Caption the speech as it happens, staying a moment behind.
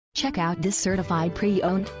Check out this certified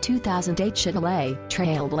pre-owned 2008 Chevrolet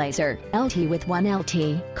Trailblazer LT with 1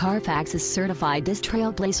 LT. Carfax is certified this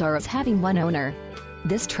Trailblazer as having 1 owner.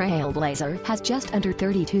 This Trailblazer has just under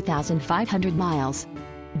 32,500 miles.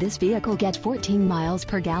 This vehicle gets 14 miles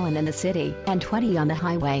per gallon in the city and 20 on the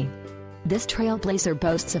highway. This Trailblazer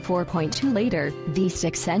boasts a 4.2-liter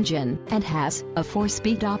V6 engine and has a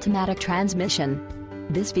 4-speed automatic transmission.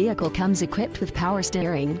 This vehicle comes equipped with power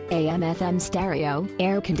steering, AM/FM stereo,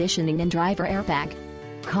 air conditioning and driver airbag.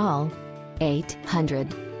 Call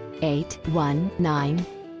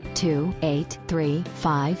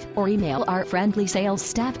 800-819-2835 or email our friendly sales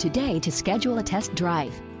staff today to schedule a test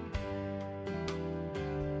drive.